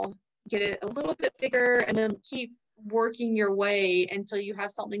small, get it a little bit bigger, and then keep working your way until you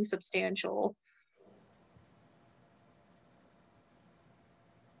have something substantial.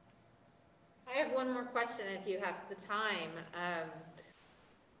 I have one more question if you have the time.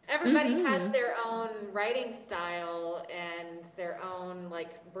 Everybody has their own writing style and their own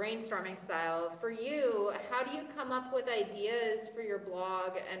like brainstorming style. For you, how do you come up with ideas for your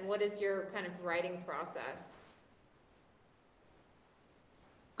blog, and what is your kind of writing process?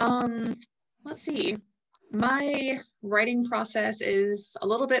 Let's see. My writing process is a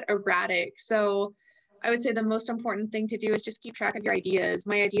little bit erratic. So I would say the most important thing to do is just keep track of your ideas.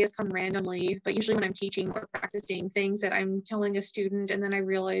 My ideas come randomly, but usually when I'm teaching or practicing things that I'm telling a student, and then I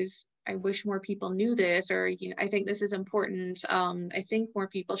realize I wish more people knew this, or I think this is important. I think more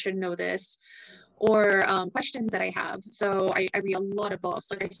people should know this, or questions that I have. So I read a lot of books.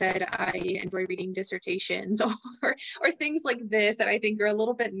 Like I said, I enjoy reading dissertations or things like this that I think are a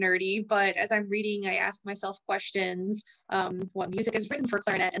little bit nerdy. But as I'm reading, I ask myself questions. What music is written for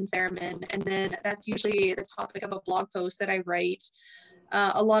clarinet and theremin? And then that's usually the topic of a blog post that I write.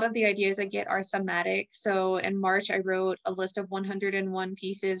 A lot of the ideas I get are thematic. So in March, I wrote a list of 101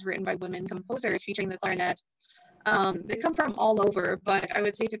 pieces written by women composers featuring the clarinet. They come from all over, but I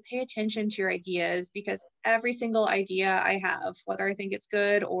would say to pay attention to your ideas, because every single idea I have, whether I think it's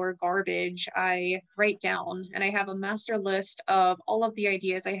good or garbage, I write down, and I have a master list of all of the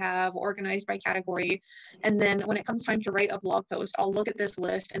ideas I have organized by category. And then when it comes time to write a blog post, I'll look at this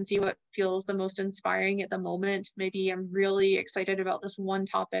list and see what feels the most inspiring at the moment. Maybe I'm really excited about this one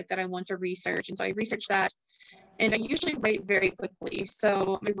topic that I want to research, and so I research that. And I usually write very quickly.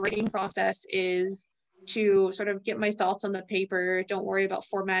 So my writing process is to sort of get my thoughts on the paper. Don't worry about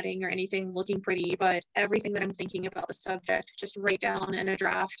formatting or anything looking pretty, but everything that I'm thinking about the subject, just write down in a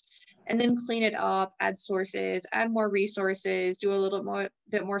draft, and then clean it up, add sources, add more resources, do a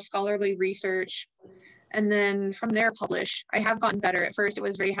bit more scholarly research, and then from there publish. I have gotten better. At first it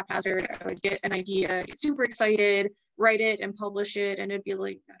was very haphazard. I would get an idea, get super excited, write it and publish it, and it'd be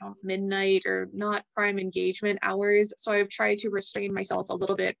like, I don't know, midnight or not prime engagement hours. So I've tried to restrain myself a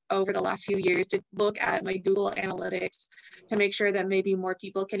little bit over the last few years to look at my Google Analytics to make sure that maybe more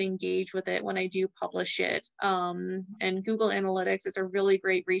people can engage with it when I do publish it. And Google Analytics is a really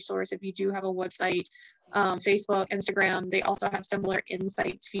great resource if you do have a website. Facebook, Instagram, they also have similar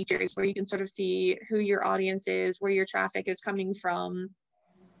insights features where you can sort of see who your audience is, where your traffic is coming from.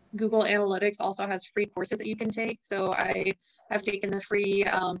 Google Analytics also has free courses that you can take. So I have taken the free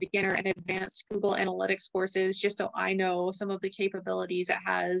beginner and advanced Google Analytics courses just so I know some of the capabilities it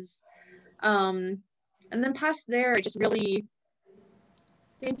has. And then past there, just really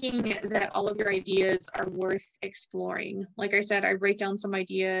thinking that all of your ideas are worth exploring. Like I said, I write down some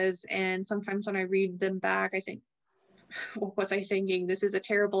ideas, and sometimes when I read them back, I think, what was I thinking? This is a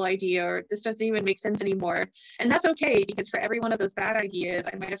terrible idea, or this doesn't even make sense anymore. And that's okay, because for every one of those bad ideas,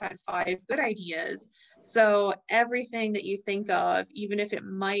 I might have had 5 good ideas. So everything that you think of, even if it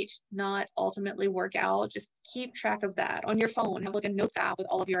might not ultimately work out, just keep track of that on your phone. Have like a notes app with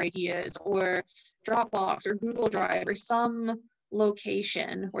all of your ideas, or Dropbox or Google Drive, or some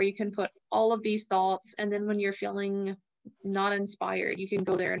location where you can put all of these thoughts. And then when you're feeling not inspired, you can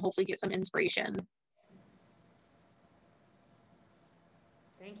go there and hopefully get some inspiration.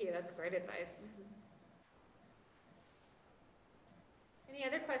 Thank you, that's great advice. Any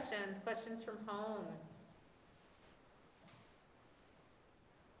other questions? Questions from home?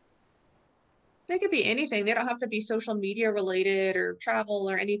 They could be anything. They don't have to be social media related or travel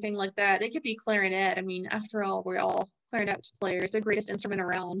or anything like that. They could be clarinet. I mean, after all, we're all clarinet players, the greatest instrument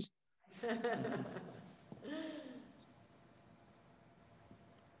around.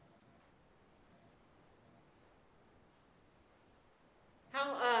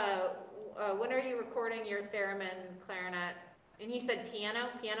 When are you recording your theremin, clarinet? And you said piano,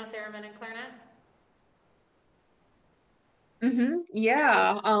 theremin, and clarinet?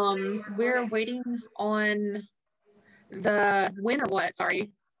 Yeah. We're waiting on the when or what?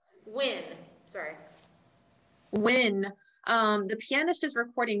 Sorry. When? Sorry. When. The pianist is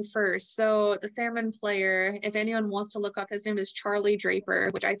recording first. So the theremin player, if anyone wants to look up, his name is Charlie Draper,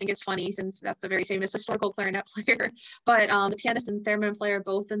 which I think is funny since that's a very famous historical clarinet player. But the pianist and theremin player are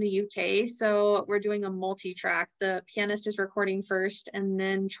both in the UK. So we're doing a multi-track. The pianist is recording first, and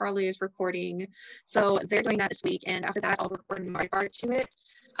then Charlie is recording. So they're doing that this week. And after that, I'll record my part to it.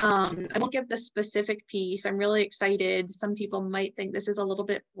 I won't give the specific piece. I'm really excited. Some people might think this is a little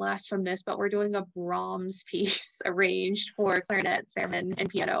bit blasphemous, but we're doing a Brahms piece arranged for clarinet, theremin, and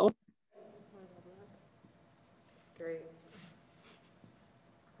piano. Great.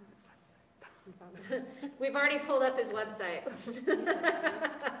 We've already pulled up his website.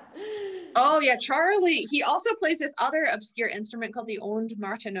 Oh yeah, Charlie. He also plays this other obscure instrument called the Onde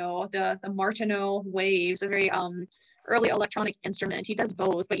Martineau, the Martineau waves, a very early electronic instrument. He does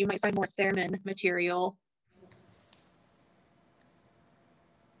both, but you might find more theremin material.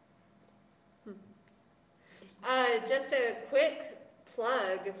 Just a quick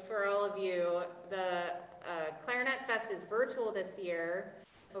plug for all of you. The Clarinet Fest is virtual this year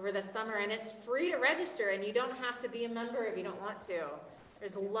over the summer, and it's free to register, and you don't have to be a member if you don't want to.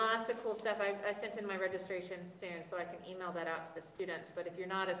 There's lots of cool stuff. I sent in my registration soon, so I can email that out to the students. But if you're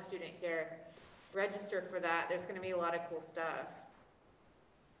not a student here, register for that. There's going to be a lot of cool stuff.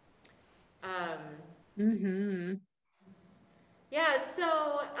 Yeah,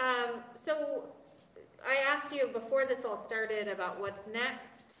 so I asked you before this all started about what's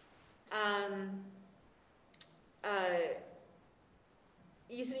next.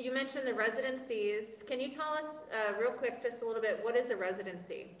 You mentioned the residencies. Can you tell us real quick, just a little bit, what is a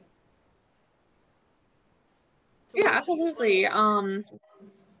residency? Yeah, absolutely.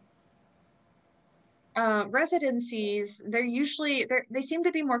 Residencies, they seem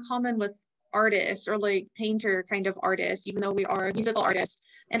to be more common with artists or like painter kind of artists, even though we are musical artists.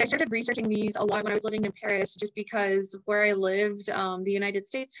 And I started researching these a lot when I was living in Paris, just because where I lived, the United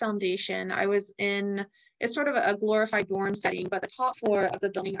States Foundation, I was in, it's sort of a glorified dorm setting, but the top floor of the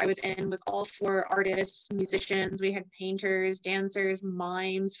building I was in was all for artists, musicians. We had painters, dancers,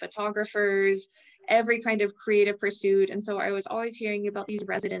 mimes, photographers, every kind of creative pursuit. And so I was always hearing about these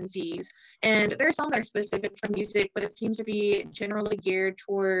residencies. And there are some that are specific for music, but it seems to be generally geared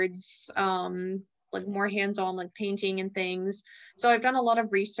towards like more hands-on, like painting and things. So I've done a lot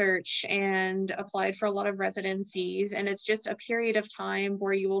of research and applied for a lot of residencies, and it's just a period of time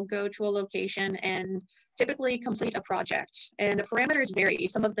where you will go to a location and typically complete a project. And the parameters vary.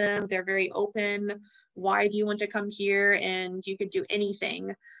 Some of them, they're very open. Why do you want to come here? And you could do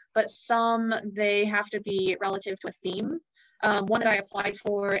anything. But some, they have to be relative to a theme. One that I applied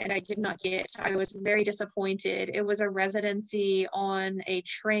for and I did not get, I was very disappointed. It was a residency on a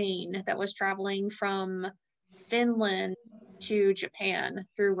train that was traveling from Finland to Japan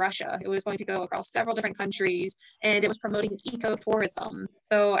through Russia. It was going to go across several different countries, and it was promoting ecotourism.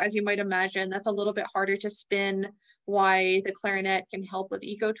 So as you might imagine, that's a little bit harder to spin why the clarinet can help with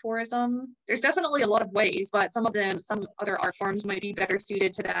ecotourism. There's definitely a lot of ways, but some other art forms might be better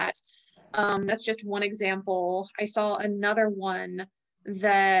suited to that. That's just one example. I saw another one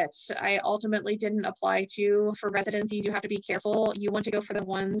that I ultimately didn't apply to. For residencies, you have to be careful. You want to go for the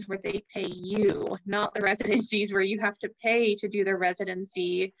ones where they pay you, not the residencies where you have to pay to do the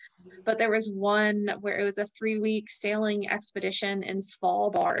residency. But there was one where it was a 3-week sailing expedition in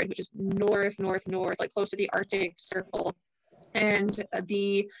Svalbard, which is north, like close to the Arctic Circle. And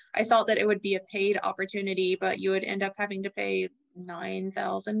I felt that it would be a paid opportunity, but you would end up having to pay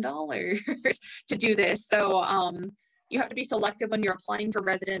 $9,000 to do this. So you have to be selective when you're applying for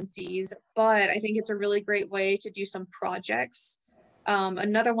residencies, but I think it's a really great way to do some projects.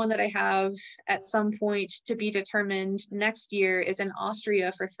 Another one that I have at some point to be determined next year is in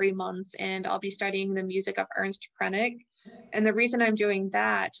Austria for 3 months, and I'll be studying the music of Ernst Krenek. And the reason I'm doing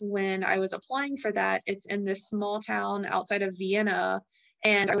that, when I was applying for that, it's in this small town outside of Vienna,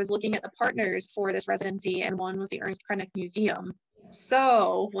 and I was looking at the partners for this residency, and one was the Ernst Krenek Museum.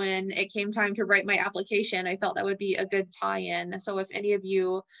 So when it came time to write my application, I felt that would be a good tie-in. So if any of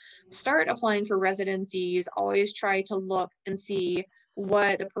you start applying for residencies, always try to look and see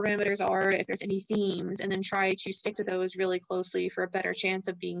what the parameters are, if there's any themes, and then try to stick to those really closely for a better chance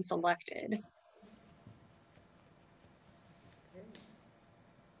of being selected.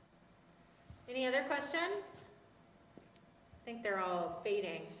 Any other questions? I think they're all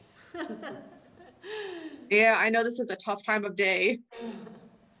fading. Yeah, I know this is a tough time of day.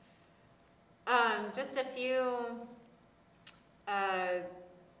 Just a few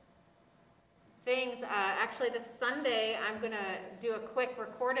things. Actually, this Sunday, I'm going to do a quick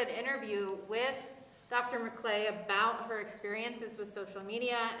recorded interview with Dr. Maclay about her experiences with social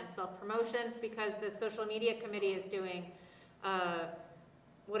media and self-promotion, because the social media committee is doing,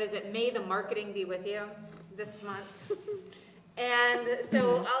 May the Marketing Be With You this month. And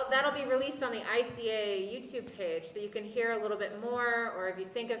so that'll be released on the ICA YouTube page, so you can hear a little bit more, or if you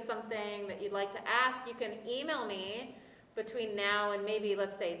think of something that you'd like to ask, you can email me between now and maybe,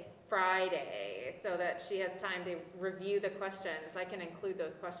 let's say, Friday, so that she has time to review the questions. I can include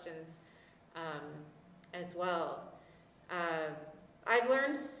those questions as well. I've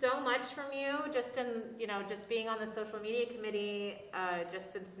learned so much from you just in, just being on the social media committee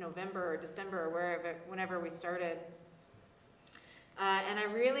just since November or December or whenever we started. And I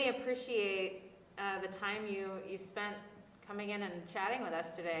really appreciate the time you spent coming in and chatting with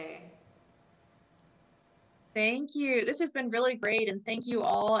us today. Thank you. This has been really great, and thank you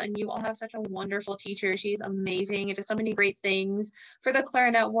all. And you all have such a wonderful teacher. She's amazing and does so many great things for the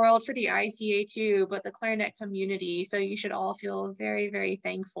clarinet world, for the ICA too, but the clarinet community. So you should all feel very, very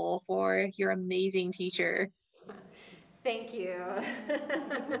thankful for your amazing teacher. Thank you.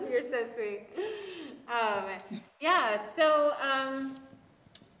 You're so sweet. Yeah, so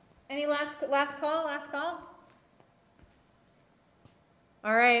any last call?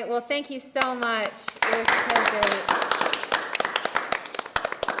 All right, well, thank you so much. It was so great.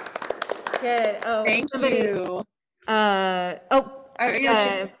 Good. Oh, Thank you.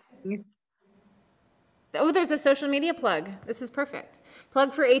 There's a social media plug. This is perfect.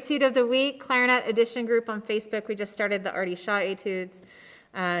 Plug for Etude of the Week, Clarinet Edition group on Facebook. We just started the Artie Shaw Etudes.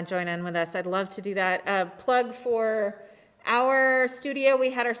 Join in with us. I'd love to do that. Plug for our studio.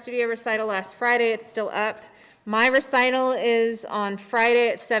 We had our studio recital last Friday. It's still up. My recital is on Friday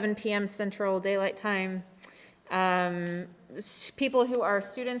at 7 p.m. Central Daylight Time. People who are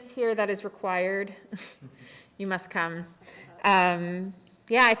students here, that is required. You must come.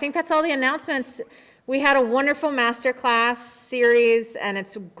 Yeah, I think that's all the announcements. We had a wonderful masterclass series, and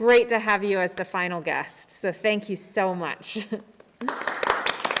it's great to have you as the final guest. So thank you so much.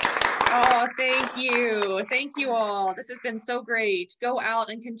 Oh, thank you. Thank you all. This has been so great. Go out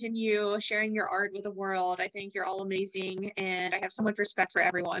and continue sharing your art with the world. I think you're all amazing, and I have so much respect for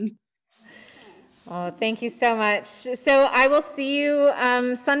everyone. Oh, thank you so much. So I will see you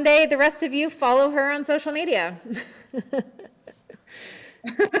Sunday. The rest of you, follow her on social media.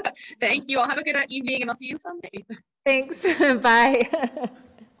 Thank you all. Have a good evening, and I'll see you Sunday. Thanks. Bye.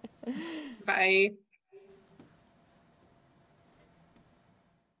 Bye.